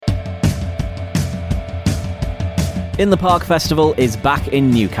In the Park Festival is back in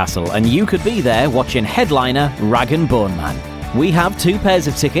Newcastle, and you could be there watching headliner Rag and Bone Man. We have 2 pairs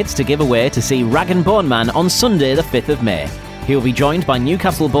of tickets to give away to see Rag and Bone Man on Sunday the 5th of May. He'll be joined by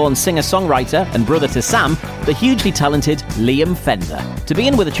Newcastle-born singer-songwriter and brother to Sam, the hugely talented Liam Fender. To be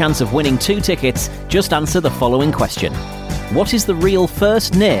in with a chance of winning 2 tickets, just answer the following question. What is the real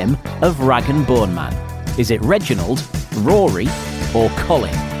first name of Rag and Bone Man? Is it Reginald, Rory or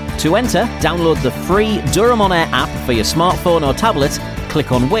Colin? To enter, download the free Durham On Air app for your smartphone or tablet,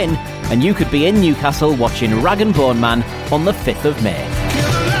 click on Win, and you could be in Newcastle watching Rag and Bone Man on the 5th of May.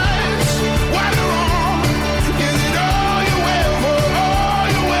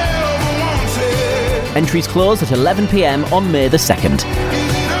 Entries close at 11 p.m. on May the 2nd.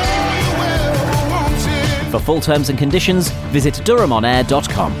 For full terms and conditions, visit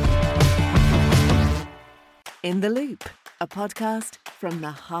durhamonair.com. In the Loop, a podcast from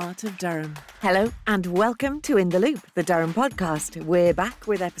the heart of Durham. Hello and welcome to In the Loop, the Durham podcast. We're back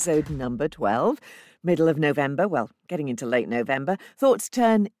with episode number 12. Middle of November, well, getting into late November, thoughts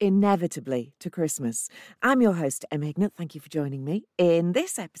turn inevitably to Christmas. I'm your host, Em Hignett. Thank you for joining me. In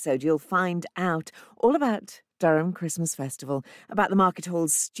this episode, you'll find out all about Durham Christmas Festival, about the Market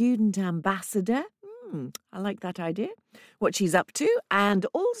Hall's student ambassador. I like that idea. What she's up to, and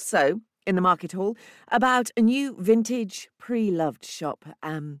also in the Market Hall about a new vintage pre-loved shop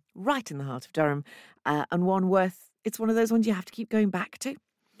right in the heart of Durham, and it's one of those ones you have to keep going back to.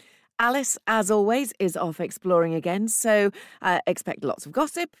 Alice, as always, is off exploring again, so expect lots of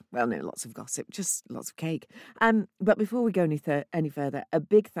gossip. Well, no, lots of gossip, just lots of cake. But before we go any further, a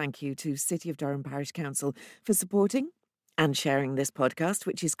big thank you to City of Durham Parish Council for supporting and sharing this podcast,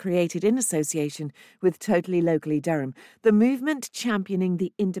 which is created in association with Totally Locally Durham, the movement championing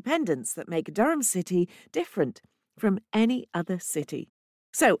the independence that make Durham City different from any other city.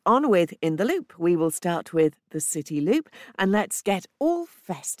 So on with In the Loop. We will start with the City Loop, and let's get all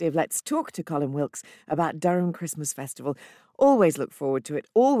festive. Let's talk to Colin Wilkes about Durham Christmas Festival. Always look forward to it.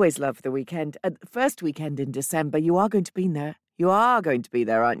 Always love the weekend. First weekend in December. You are going to be there. You are going to be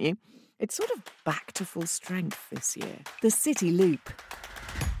there, aren't you? It's sort of back to full strength this year. The City Loop.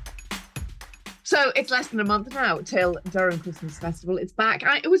 So it's less than a month now till Durham Christmas Festival. It's back.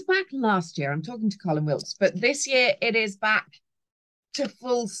 It was back last year. I'm talking to Colin Wilkes, but this year it is back to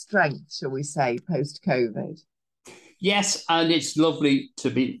full strength, shall we say, post-COVID. Yes, and it's lovely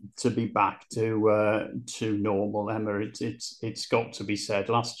to be back to normal, Emma. It's got to be said.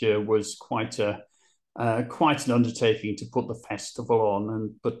 Last year was quite an undertaking to put the festival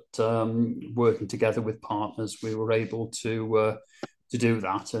on, but working together with partners, we were able to do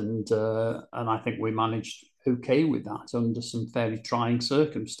that, and I think we managed okay with that under some fairly trying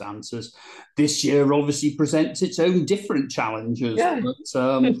circumstances. This year obviously presents its own different challenges, yeah.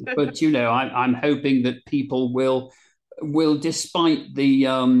 but you know, I'm hoping that people will, despite the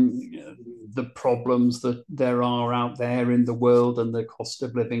problems that there are out there in the world and the cost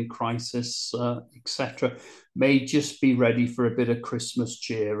of living crisis, etc., may just be ready for a bit of Christmas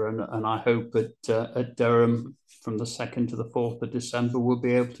cheer, and I hope that at Durham from the 2nd to the 4th of December we'll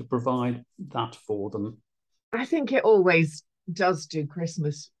be able to provide that for them. I think it always does do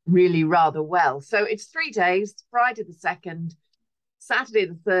Christmas really rather well. So it's 3 days, Friday the 2nd, Saturday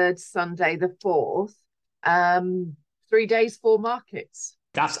the 3rd, Sunday the 4th. 3 days, 4 markets.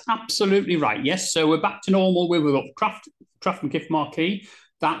 That's absolutely right. Yes, so we're back to normal. We've got Craft and Gift Marquee.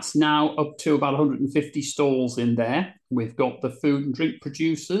 That's now up to about 150 stalls in there. We've got the food and drink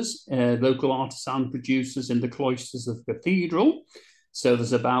producers, local artisan producers in the cloisters of the cathedral. So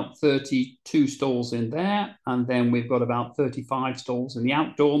there's about 32 stalls in there. And then we've got about 35 stalls in the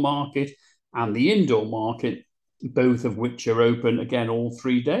outdoor market and the indoor market, both of which are open, again, all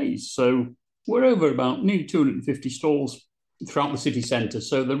 3 days. So we're over about nearly 250 stalls throughout the city centre.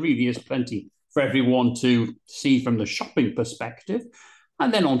 So there really is plenty for everyone to see from the shopping perspective.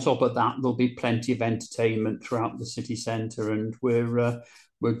 And then on top of that, there'll be plenty of entertainment throughout the city centre. And we're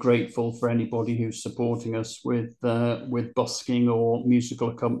grateful for anybody who's supporting us with busking or musical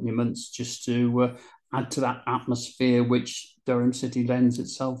accompaniments, just to add to that atmosphere which Durham City lends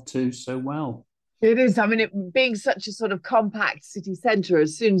itself to so well. It is. I mean, it being such a sort of compact city centre,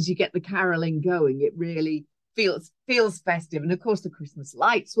 as soon as you get the carolling going, it really feels festive. And of course, the Christmas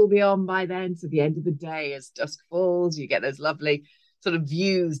lights will be on by then. So the end of the day, as dusk falls, you get those lovely sort of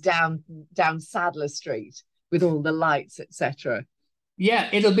views down Sadler Street with all the lights, etc. Yeah,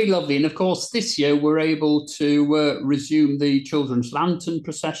 it'll be lovely. And of course, this year we're able to resume the Children's Lantern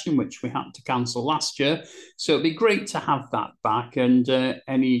procession, which we had to cancel last year. So it'd be great to have that back. And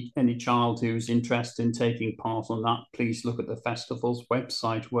any child who's interested in taking part on that, please look at the festival's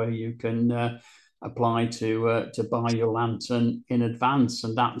website where you can apply to buy your lantern in advance,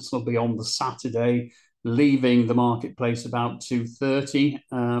 and that will be on the Saturday, leaving the marketplace about 2:30,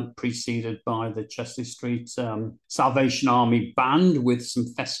 preceded by the Chesley Street Salvation Army band with some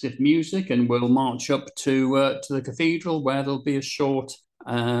festive music, and we'll march up to the cathedral, where there'll be a short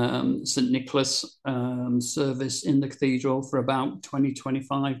St. Nicholas service in the cathedral for about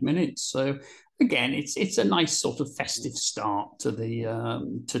 20-25 minutes. So again, it's a nice sort of festive start to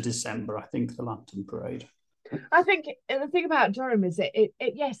to December, I think, the Lantern Parade. I think the thing about Durham is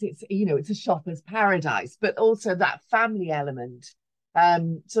yes, it's it's a shopper's paradise, but also that family element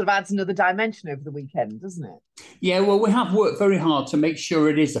sort of adds another dimension over the weekend, doesn't it? Yeah, well, we have worked very hard to make sure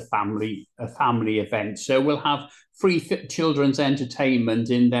it is a family event. So we'll have free children's entertainment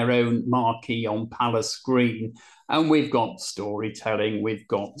in their own marquee on Palace Green. And we've got storytelling, we've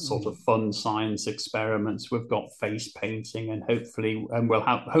got sort of fun science experiments, we've got face painting, and hopefully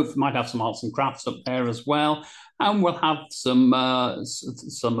might have some arts and crafts up there as well. And we'll have some other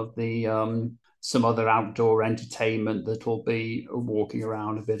outdoor entertainment that will be walking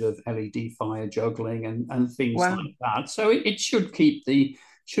around, a bit of LED fire juggling and things like that. So it should keep the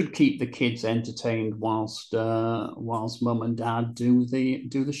kids entertained whilst mum and dad do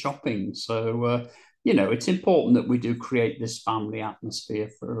the shopping. So it's important that we do create this family atmosphere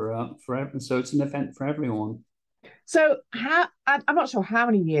for so it's an event for everyone. So I'm not sure how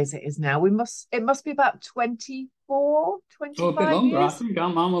many years it is now. It must be about 24, 25 a bit longer. years. I think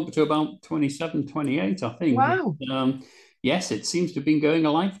I'm up to about 27, 28, I think. Wow. But, yes, it seems to have been going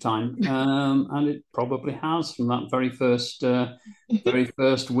a lifetime, and it probably has, from that very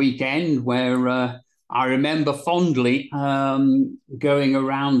first weekend where I remember fondly going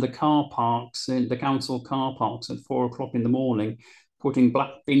around the car parks, in the council car parks at 4:00 in the morning, putting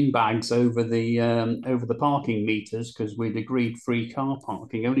black bin bags over the parking meters, because we'd agreed free car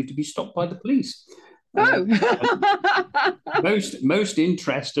parking, only to be stopped by the police. Most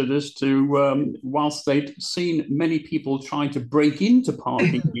interested as to whilst they'd seen many people trying to break into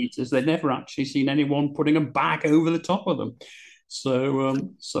parking meters, they'd never actually seen anyone putting a bag over the top of them. So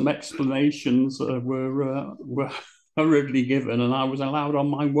some explanations were hurriedly given, and I was allowed on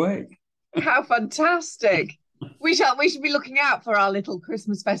my way. How fantastic! We should be looking out for our little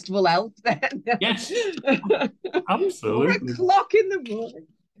Christmas festival elf then. Yes, absolutely. 4:00 in the morning.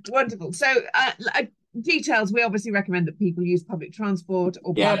 Wonderful. So details, we obviously recommend that people use public transport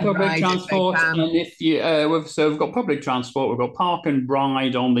or public transport. And if you we've got public transport, we've got Park and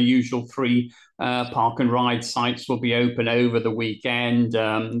Ride on the usual 3 Park and Ride sites will be open over the weekend,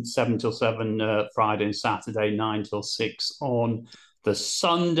 7 till 7 Friday and Saturday, 9 till 6 on the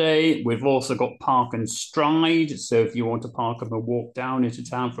Sunday. We've also got Park and Stride, so if you want to park up and walk down into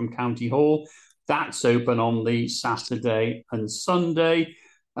town from County Hall, that's open on the Saturday and Sunday.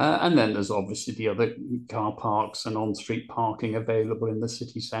 And then there's obviously the other car parks and on-street parking available in the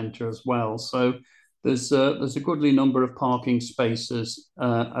city centre as well. So there's a goodly number of parking spaces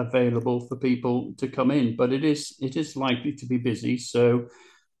available for people to come in, but it is likely to be busy. So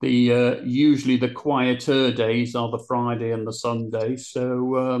usually the quieter days are the Friday and the Sunday.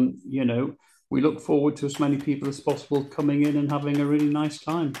 So we look forward to as many people as possible coming in and having a really nice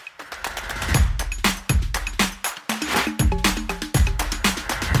time.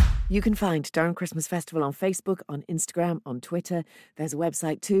 You can find Durham Christmas Festival on Facebook, on Instagram, on Twitter. There's a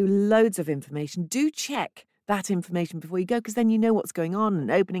website too, loads of information. Do check that information before you go, because then you know what's going on and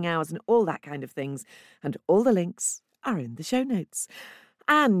opening hours and all that kind of things. And all the links are in the show notes.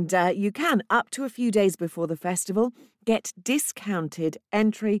 And you can, up to a few days before the festival, get discounted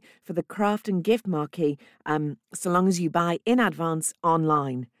entry for the craft and gift marquee, so long as you buy in advance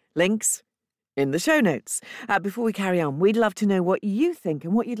online. Links in the show notes. Before we carry on, we'd love to know what you think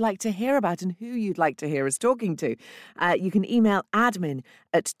and what you'd like to hear about and who you'd like to hear us talking to. You can email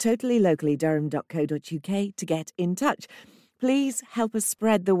admin@totallylocallydurham.co.uk to get in touch. Please help us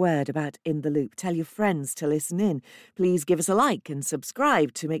spread the word about In the Loop. Tell your friends to listen in. Please give us a like and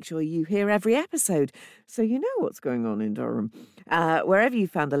subscribe to make sure you hear every episode so you know what's going on in Durham. Wherever you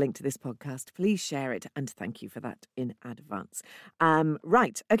found the link to this podcast, please share it, and thank you for that in advance.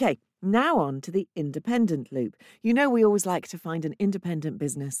 Right, okay, now on to the Independent Loop. You know we always like to find an independent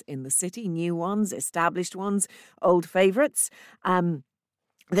business in the city, new ones, established ones, old favourites.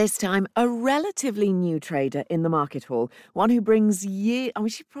 This time, a relatively new trader in the market hall, one who brings new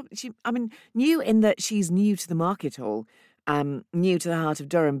in that she's new to the market hall, new to the heart of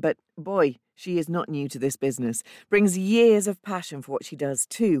Durham, but boy, she is not new to this business. Brings years of passion for what she does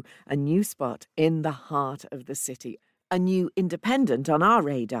to a new spot in the heart of the city. A new independent on our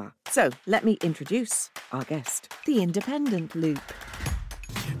radar. So let me introduce our guest, the Independent Loop.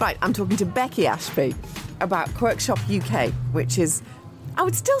 Right, I'm talking to Becky Ashby about Quirkshop UK, which is, I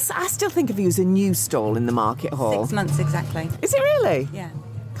still think of you as a new stall in the market hall. 6 months exactly. Is it really? Yeah.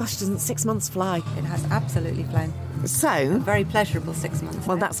 Gosh, doesn't 6 months fly? It has absolutely flown. So, Very pleasurable 6 months.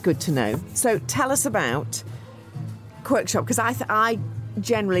 well, that's good to know. So tell us about Quirkshop, because I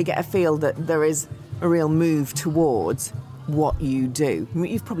generally get a feel that there is a real move towards what you do. I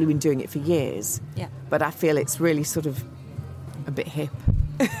mean, you've probably been doing it for years. Yeah. But I feel it's really sort of a bit hip.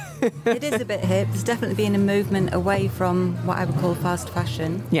 It is a bit hip. There's definitely been a movement away from what I would call fast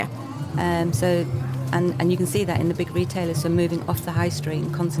fashion. Yeah. And you can see that in the big retailers who are moving off the high street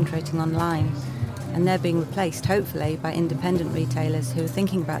and concentrating online. And they're being replaced, hopefully, by independent retailers who are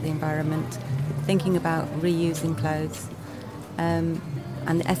thinking about the environment, thinking about reusing clothes, and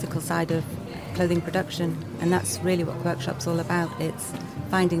the ethical side of clothing production. And that's really what Quirkshop's all about. It's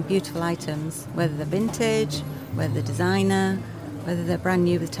finding beautiful items, whether they're vintage, whether they're designer, whether they're brand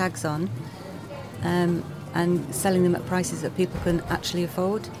new with tags on, and selling them at prices that people can actually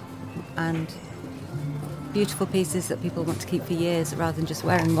afford, and beautiful pieces that people want to keep for years rather than just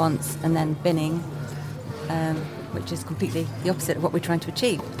wearing once and then binning, which is completely the opposite of what we're trying to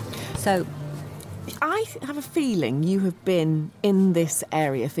achieve. So I have a feeling you have been in this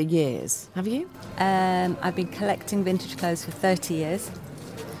area for years. Have you? I've been collecting vintage clothes for 30 years.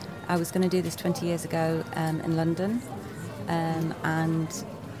 I was going to do this 20 years ago in London, and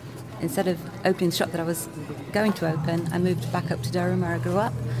instead of opening the shop that I was going to open, I moved back up to Durham where I grew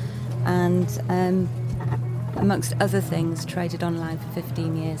up, and amongst other things traded online for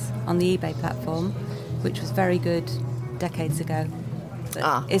 15 years on the eBay platform, which was very good decades ago,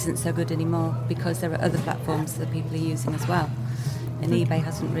 but isn't so good anymore because there are other platforms that people are using as well, and eBay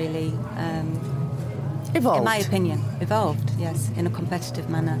hasn't really Evolved. in my opinion, evolved, yes, in a competitive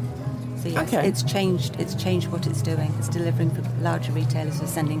manner. So yes, Okay. it's changed what it's doing. It's delivering for larger retailers who are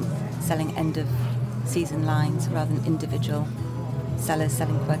selling end of season lines rather than individual sellers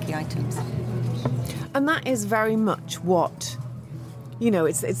selling quirky items. And that is very much what,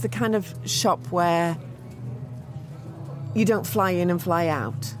 it's the kind of shop where you don't fly in and fly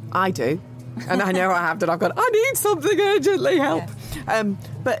out. I do. And I know I have done. I've gone, I need something urgently, help. Yeah.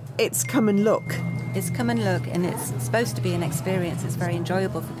 But it's come and look. It's come and look, and it's supposed to be an experience. It's very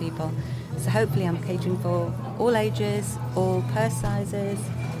enjoyable for people. So hopefully I'm catering for all ages, all purse sizes,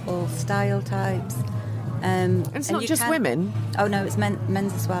 all style types. And it's not just women. Oh no, it's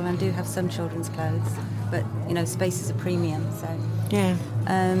men's as well. I do have some children's clothes, but space is a premium. So Yeah.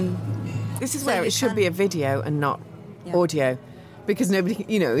 This is so where you it should can- be a video and not audio. Because nobody,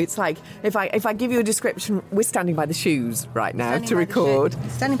 it's like, if I give you a description, we're standing by the shoes right now Standing to by the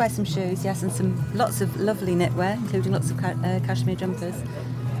record. Standing by some shoes, yes, and lots of lovely knitwear, including lots of cashmere jumpers.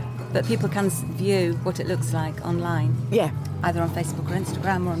 But people can view what it looks like online, Yeah. either on Facebook or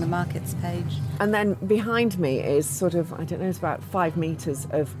Instagram or on the markets page. And then behind me is sort of, I don't know, it's about 5 metres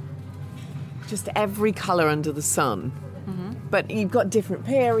of just every colour under the sun. Mm-hmm. But you've got different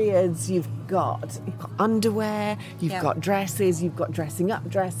periods, you've got underwear, you've got dresses, you've got dressing up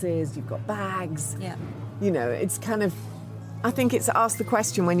dresses, you've got bags. Yeah. It's kind of, I think it's ask the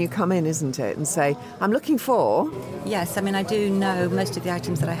question when you come in, isn't it? And say, I'm looking for... Yes, I mean, I do know most of the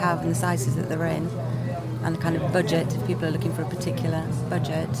items that I have and the sizes that they're in, and the kind of budget, if people are looking for a particular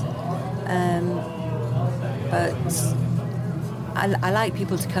budget. But I like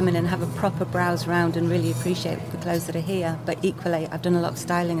people to come in and have a proper browse around and really appreciate the clothes that are here. But equally, I've done a lot of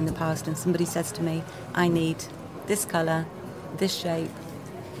styling in the past, and somebody says to me, I need this colour, this shape,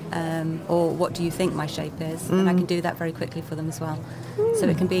 or what do you think my shape is? And I can do that very quickly for them as well. So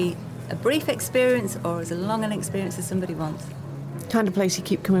it can be a brief experience or as long an experience as somebody wants. Kind of place you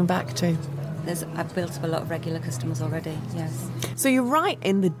keep coming back to. I've built up a lot of regular customers already, yes. So you're right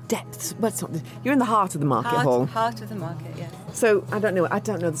in the depths, well, it's not you're in the heart of the market hall. Heart of the market, yes. So I don't know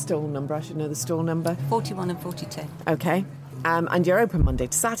the stall number. I should know the stall number. 41 and 42. Okay. And you're open Monday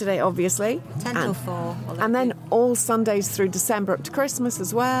to Saturday, obviously. 10 till 4. And then all Sundays through December up to Christmas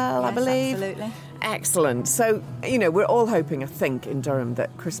as well, I Yes, believe. absolutely. Excellent. So, we're all hoping, I think, in Durham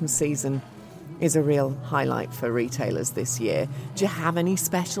that Christmas season is a real highlight for retailers this year. Do you have any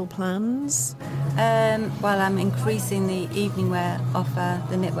special plans? Well, I'm increasing the evening wear offer,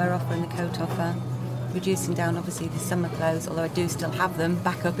 the knitwear offer and the coat offer, reducing down obviously the summer clothes, although I do still have them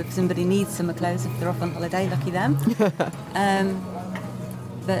back up if somebody needs summer clothes, if they're off on holiday, lucky them.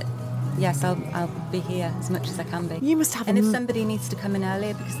 But yes, I'll be here as much as I can be. You must have And if somebody needs to come in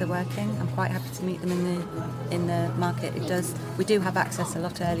earlier because they're working, I'm quite happy to meet them in the market. We do have access a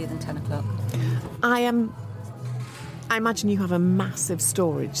lot earlier than 10 o'clock. I imagine you have a massive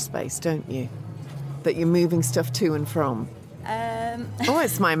storage space, don't you? That you're moving stuff to and from.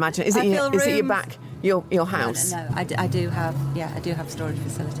 It's my imagination. Is it your back, your house? No, I do have storage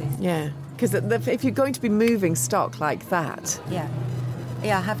facilities. Yeah, because if you're going to be moving stock like that... Yeah,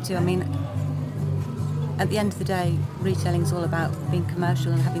 I have to. I mean, at the end of the day, retailing is all about being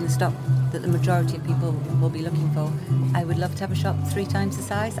commercial and having the stock that the majority of people will be looking for. I would love to have a shop 3 times the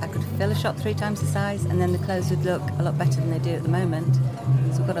size. I could fill a shop 3 times the size, and then the clothes would look a lot better than they do at the moment.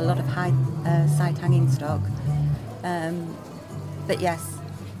 So we've got a lot of high side hanging stock. But yes,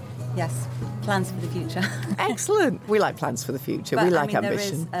 plans for the future. Excellent. We like plans for the future. But, we like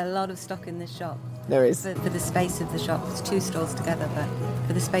ambition. There is a lot of stock in this shop. There is. For the space of the shop. It's 2 stores together, but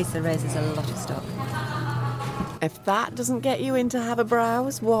for the space there is, there's a lot of stock. If that doesn't get you in to have a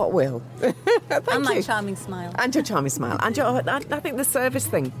browse, what will? And my charming smile. And your charming smile. And I think the service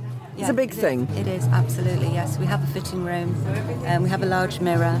thing is a big thing. It is, absolutely, yes. We have a fitting room, we have a large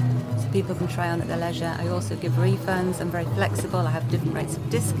mirror, so people can try on at their leisure. I also give refunds. I'm very flexible. I have different rates of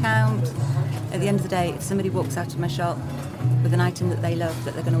discount. At the end of the day, if somebody walks out of my shop with an item that they love,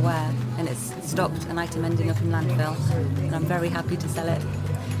 that they're going to wear, and it's stopped, an item ending up in landfill, and I'm very happy to sell it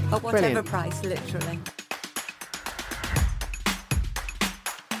at whatever price, literally.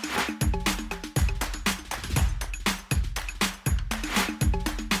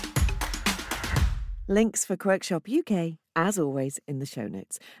 Links for Quirkshop UK, as always, in the show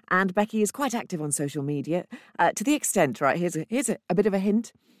notes. And Becky is quite active on social media, to the extent, right, here's a bit of a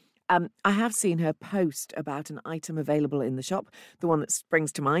hint. I have seen her post about an item available in the shop. The one that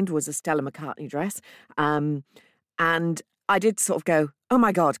springs to mind was a Stella McCartney dress. And I did sort of go, oh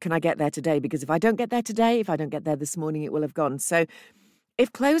my God, can I get there today? Because if I don't get there today, if I don't get there this morning, it will have gone. So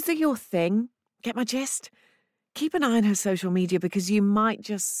if clothes are your thing, get my gist? Keep an eye on her social media, because you might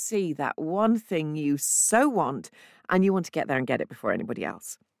just see that one thing you so want and you want to get there and get it before anybody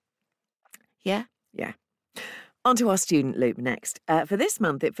else. Yeah. On to our student loop next. For this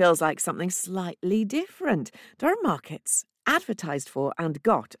month, it feels like something slightly different. Durham Markets advertised for and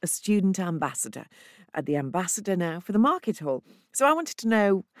got a student ambassador. The ambassador now for the market hall. So I wanted to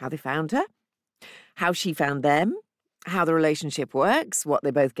know how they found her, how she found them, how the relationship works, what they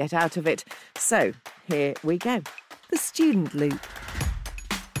both get out of it. So here we go. The student loop.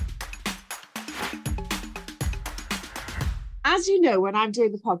 As you know, when I'm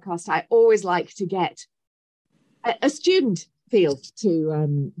doing the podcast, I always like to get a student feel to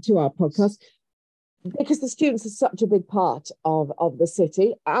our podcast, because the students are such a big part of the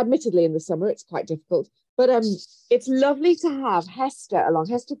city. Admittedly, in the summer, it's quite difficult. But it's lovely to have Hester along,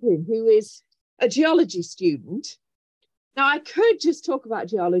 Hester Plume, who is a geology student. Now, I could just talk about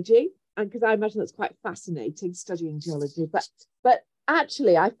geology, and because I imagine that's quite fascinating, studying geology. But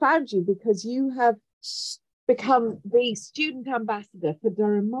actually, I found you because you have become the student ambassador for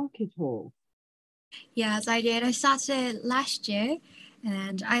Durham Market Hall. Yes, I did. I started last year,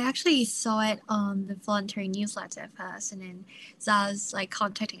 and I actually saw it on the voluntary newsletter first. And then so I was like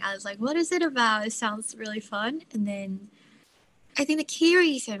contacting others, like, what is it about? It sounds really fun. And then I think the key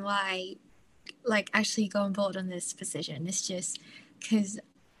reason why actually go on board on this position is just because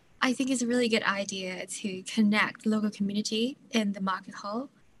I think it's a really good idea to connect the local community in the market hall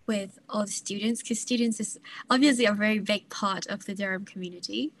with all the students, because students is obviously a very big part of the Durham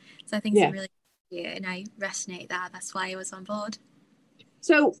community. So I think it's a really good idea, and I resonate that. That's why I was on board.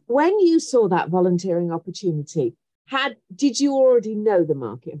 So when you saw that volunteering opportunity, did you already know the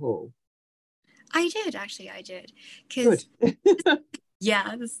market hall? I did. Good.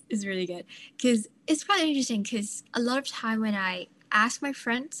 Yeah, this is really good, because it's quite interesting, because a lot of time when I ask my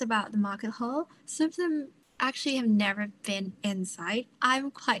friends about the market hall, some of them actually have never been inside.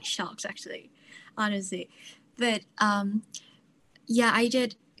 I'm quite shocked, actually, honestly. But I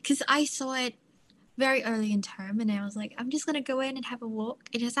did, because I saw it very early in term, and I was like, I'm just going to go in and have a walk.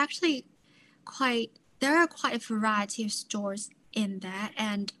 It is actually there are quite a variety of stores in there,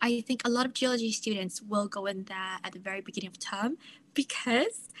 and I think a lot of geology students will go in there at the very beginning of term,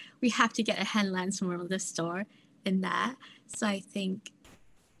 because we have to get a hand lens from the store in there. So I think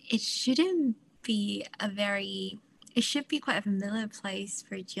it should be quite a familiar place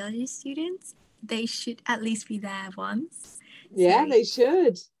for geology students. They should at least be there once. Yeah, they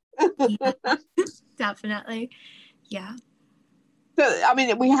should. Yeah, definitely. Yeah. So, I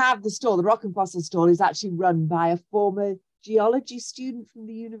mean, we have the store, the Rock and Fossil store is actually run by a former geology student from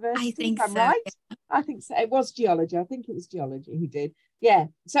the university. I think so. Right? Yeah. I think so. It was geology. I think it was geology he did. Yeah.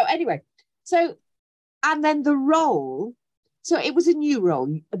 So anyway, and then the role. So it was a new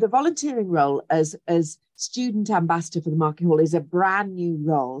role. The volunteering role as student ambassador for the market hall is a brand new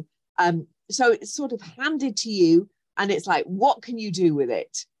role. So it's sort of handed to you, and it's like, what can you do with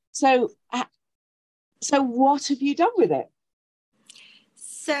it? So what have you done with it?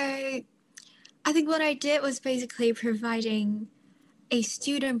 So I think what I did was basically providing a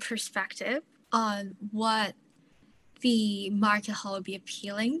student perspective on what the market hall will be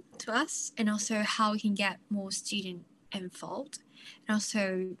appealing to us, and also how we can get more student involved, and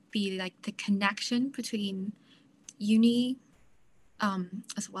also be like the connection between uni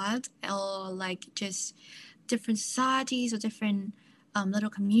as well, or like just different societies or different little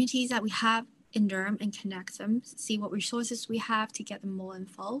communities that we have in Durham, and connect them, see what resources we have to get them more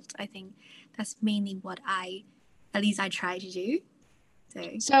involved. I think that's mainly what I try to do.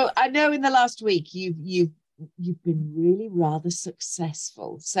 So I know in the last week you've been really rather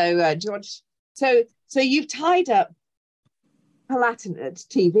successful. So do you want to, so you've tied up Palatinate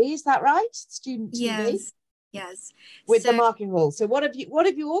TV, is that right? Student TV? Yes. With the market hall. So what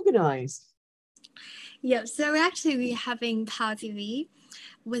have you organised? Yeah, so actually we're having Power TV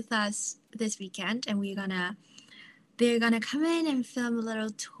with us this weekend, and they're gonna come in and film a little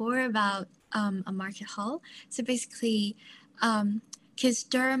tour about a market hall. So basically, because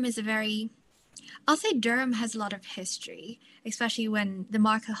Durham has a lot of history, especially when the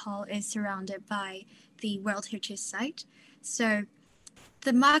market hall is surrounded by the World Heritage Site. So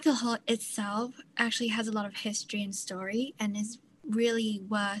the market hall itself actually has a lot of history and story, and is really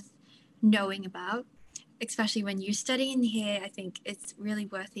worth knowing about. Especially when you're studying here, I think it's really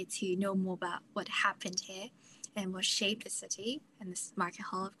worth it to know more about what happened here and what shaped the city and this market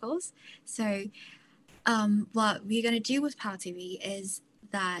hall, of course. So what we're going to do with Power TV is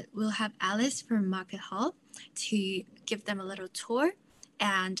that we'll have Alice from Market Hall to give them a little tour,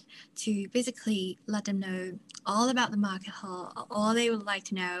 and to basically let them know all about the Market Hall, all they would like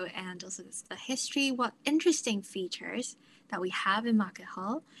to know, and also the history, what interesting features that we have in Market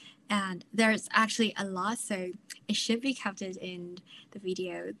Hall. And there's actually a lot, so it should be captured in the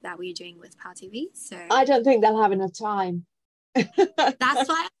video that we're doing with Power TV. So I don't think they'll have enough time. That's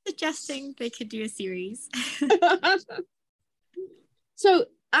why I'm suggesting they could do a series. So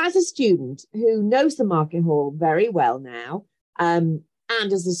as a student who knows the market hall very well now, and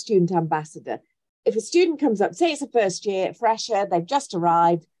as a student ambassador, if a student comes up, say it's a first year fresher, they've just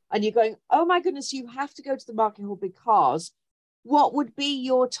arrived, and you're going, oh my goodness, you have to go to the market hall, because what would be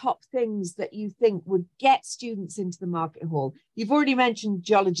your top things that you think would get students into the market hall? You've already mentioned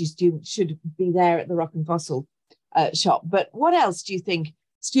geology students should be there at the Rock and Fossil shop, but what else do you think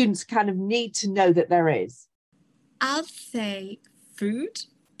students kind of need to know that there is? I'll say food,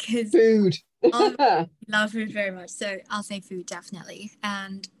 because Food. I love food very much, so I'll say food definitely.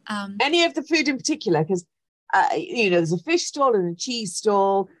 And any of the food in particular, because there's a fish stall and a cheese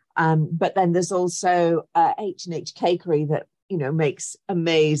stall, but then there's also H&H Cakery that makes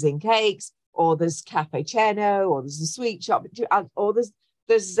amazing cakes, or there's Cafe Ceno, or there's a sweet shop, or there's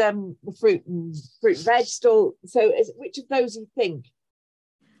the fruit and veg stall. So which of those do you think?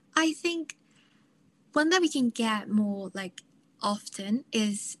 I think one that we can get more like often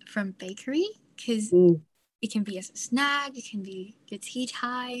is from bakery, because it can be as a snack, it can be your tea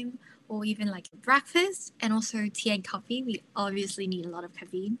time, or even like breakfast. And also tea and coffee, we obviously need a lot of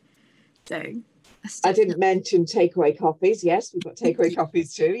caffeine, so I didn't mention takeaway coffees. Yes, we've got takeaway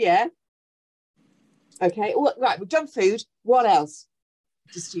coffees too. Yeah. Okay. Well, right. We've done food. What else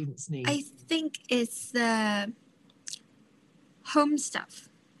do students need? I think it's the home stuff.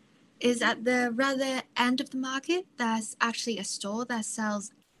 Is at the rather end of the market. There's actually a store that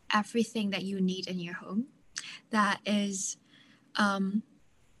sells everything that you need in your home. That is a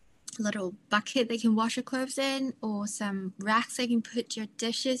little bucket they can wash your clothes in, or some racks they can put your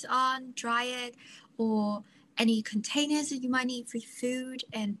dishes on, dry it, or any containers that you might need for food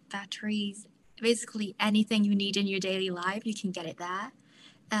and batteries. Basically anything you need in your daily life, you can get it there.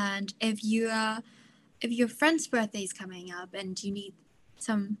 And if your friend's birthday is coming up and you need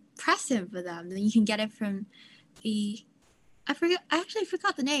some present for them, then you can get it from I actually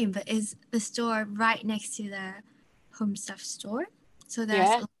forgot the name, but is the store right next to the home stuff store. So there's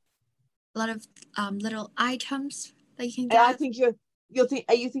a lot of little items that you can get. I think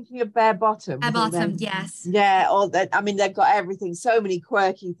are you thinking of Bare Bottom? Bare Bottom, yes. Yeah, all that. I mean, they've got everything, so many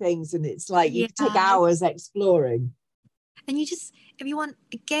quirky things, and it's like you can take hours exploring. And you just, if you want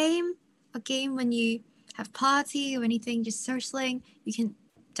a game when you have party or anything, just socialing, you can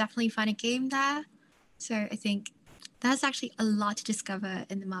definitely find a game there. So I think there's actually a lot to discover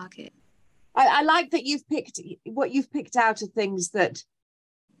in the market. I like that you've picked out of things that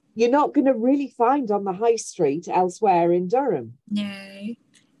you're not going to really find on the high street elsewhere in Durham. No,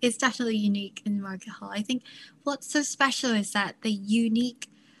 it's definitely unique in the market hall. I think what's so special is that the unique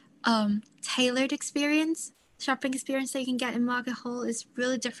tailored shopping experience that you can get in market hall is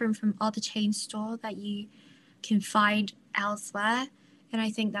really different from all the chain store that you can find elsewhere. And I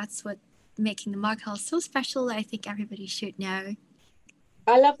think that's what making the market hall so special that I think everybody should know.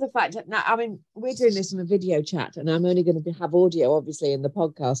 I love the fact that now, I mean, we're doing this in a video chat, and I'm only going to have audio, obviously, in the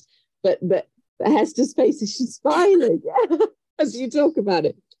podcast. But Hester's face is she's smiling as you talk about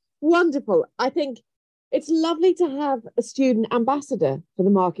it. Wonderful. I think it's lovely to have a student ambassador for the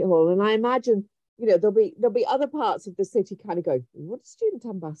market hall, and I imagine there'll be other parts of the city kind of going, what a student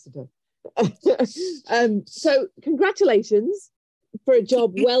ambassador. So congratulations for a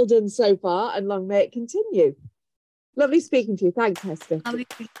job well done so far, and long may it continue. Lovely speaking to you. Thanks, Hester. I'll be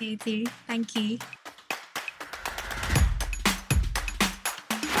with you too. Thank you.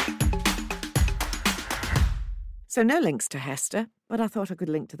 So no links to Hester, but I thought I could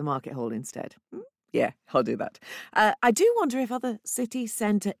link to the market hall instead. Yeah, I'll do that. I do wonder if other city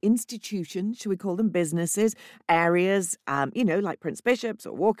centre institutions, should we call them businesses, areas, like Prince Bishop's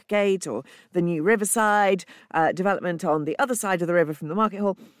or Walkergate or the new Riverside development on the other side of the river from the market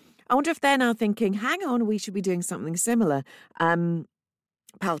hall, I wonder if they're now thinking, hang on, we should be doing something similar. PAL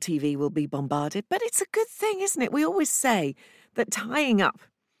TV will be bombarded, but it's a good thing, isn't it? We always say that tying up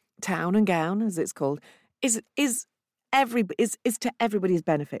town and gown, as it's called, is to everybody's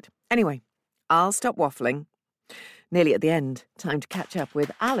benefit. Anyway, I'll stop waffling. Nearly at the end, time to catch up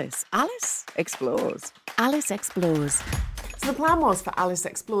with Alice. Alice Explores. Alice Explores. So the plan was for Alice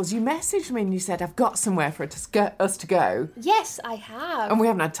Explores. You messaged me and you said, I've got somewhere for us to go. Yes, I have. And we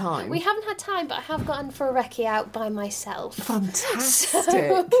haven't had time. We haven't had time, but I have gotten for a recce out by myself.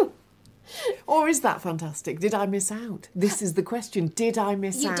 Fantastic. Or is that fantastic? Did I miss out? This is the question. Did I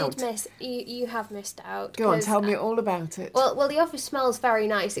miss out? You did miss. You have missed out. Go on, tell me all about it. Well, the office smells very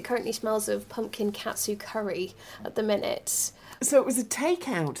nice. It currently smells of pumpkin katsu curry at the minute. So it was a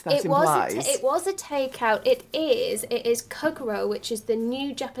takeout, that implies. It was a takeout. It is Kokoro, which is the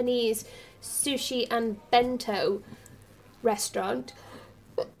new Japanese sushi and bento restaurant.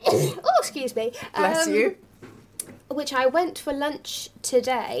 Oh, excuse me. Bless you. Which I went for lunch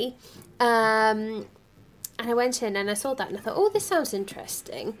today. And I went in and I saw that and I thought, oh, this sounds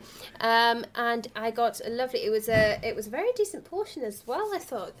interesting. And I got a lovely. It was a very decent portion as well, I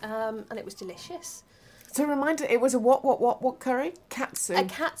thought, and it was delicious. So reminder, it was a what curry? Katsu. A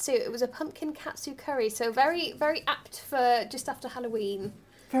katsu. It was a pumpkin katsu curry. So very, very apt for just after Halloween.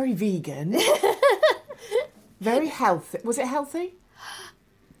 Very vegan. Very healthy. Was it healthy?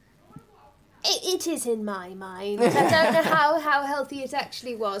 It is in my mind. I don't know how healthy it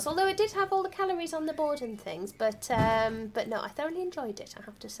actually was, although it did have all the calories on the board and things. But no, I thoroughly enjoyed it, I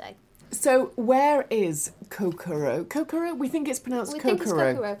have to say. So where is Kokoro? Kokoro? We think it's pronounced Kokoro. We think it's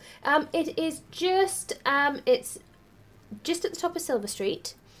Kokoro. It is just it's just at the top of Silver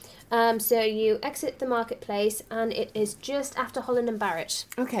Street. So you exit the marketplace and it is just after Holland and Barrett.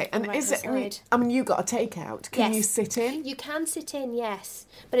 Okay, and is it? I mean, you got a takeout. Can you sit in? You can sit in, yes,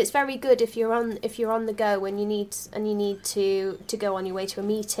 but it's very good if you're on the go and you need to go on your way to a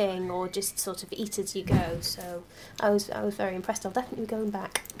meeting or just sort of eat as you go. So I was very impressed. I'll definitely be going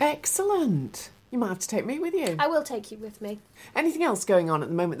back. Excellent. You might have to take me with you. I will take you with me. Anything else going on at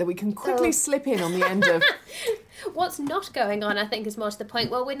the moment that we can quickly slip in on the end of? What's not going on, I think, is more to the point.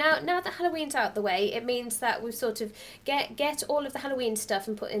 Well, we're now that Halloween's out the way, it means that we've sort of get all of the Halloween stuff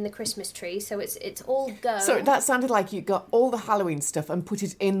and put in the Christmas tree. So it's all go. So that sounded like you got all the Halloween stuff and put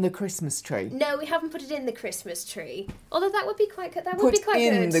it in the Christmas tree. No, we haven't put it in the Christmas tree. Although that would be quite good. Put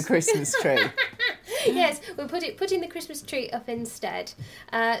in the Christmas tree. Yes, we're putting the Christmas tree up instead.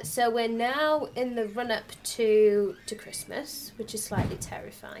 So we're now in the run up to Christmas, which is slightly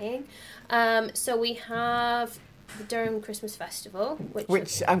terrifying. So we have the Durham Christmas Festival,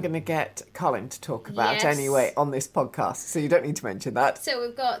 which I'm going to get Colin to talk about anyway on this podcast, so you don't need to mention that. So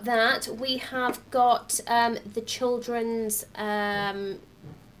we've got that. We have got the children's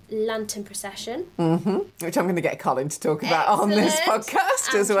lantern procession, which I'm going to get Colin to talk about on this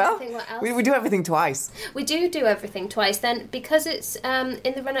podcast as well. We do everything twice. We do everything twice. Then, because it's in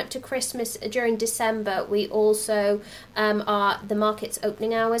the run up to Christmas during December, we also the market's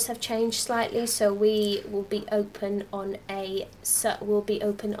opening hours have changed slightly. So we will be open on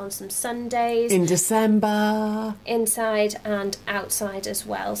some Sundays in December, inside and outside as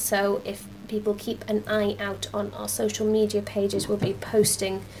well. So if people keep an eye out on our social media pages, we'll be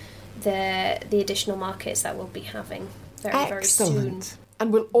posting the additional markets that we'll be having very soon.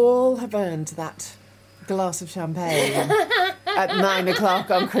 And we'll all have earned that glass of champagne at 9:00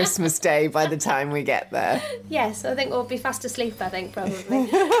 on Christmas Day by the time we get there. Yes, I think we'll be fast asleep, probably.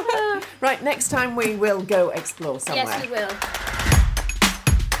 Right, next time we will go explore somewhere. Yes, we will.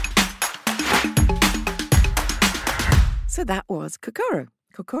 So that was Kokoro.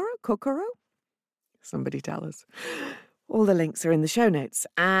 Kokoro? Somebody tell us. All the links are in the show notes,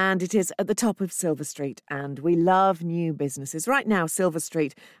 and it is at the top of Silver Street, and we love new businesses. Right now, Silver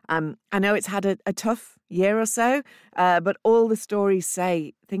Street, I know it's had a tough year or so, but all the stories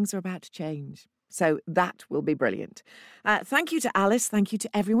say things are about to change. So that will be brilliant. Thank you to Alice. Thank you to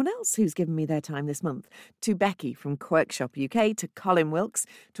everyone else who's given me their time this month. To Becky from Quirkshop UK, to Colin Wilkes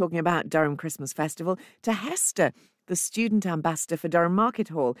talking about Durham Christmas Festival, to Hester, the student ambassador for Durham Market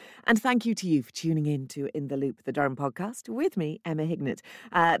Hall. And thank you to you for tuning in to In the Loop, the Durham podcast, with me, Emma Hignett.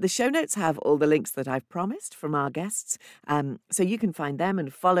 The show notes have all the links that I've promised from our guests, so you can find them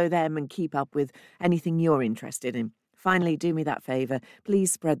and follow them and keep up with anything you're interested in. Finally, do me that favour.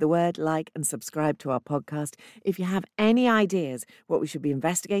 Please spread the word, like and subscribe to our podcast. If you have any ideas what we should be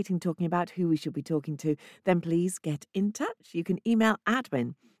investigating, talking about, who we should be talking to, then please get in touch. You can email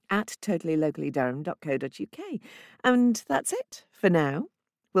admin@totallylocallydurham.co.uk. And that's it for now.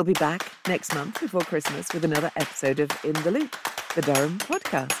 We'll be back next month before Christmas with another episode of In the Loop, the Durham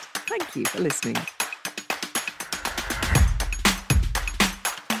podcast. Thank you for listening.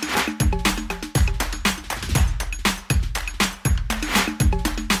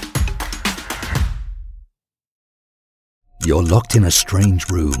 You're locked in a strange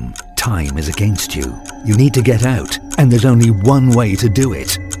room. Time is against you. You need to get out, and there's only one way to do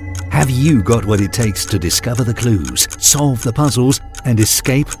it. Have you got what it takes to discover the clues, solve the puzzles, and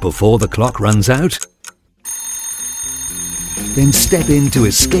escape before the clock runs out? Then step into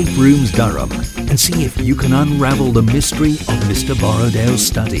Escape Rooms Durham and see if you can unravel the mystery of Mr. Borrowdale's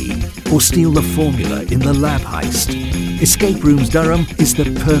study or steal the formula in the lab heist. Escape Rooms Durham is the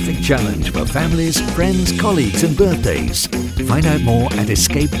perfect challenge for families, friends, colleagues and birthdays. Find out more at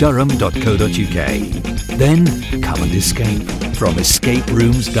escapedurham.co.uk. Then come and escape from Escape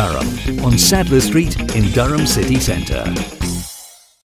Rooms Durham on Sadler Street in Durham City Centre.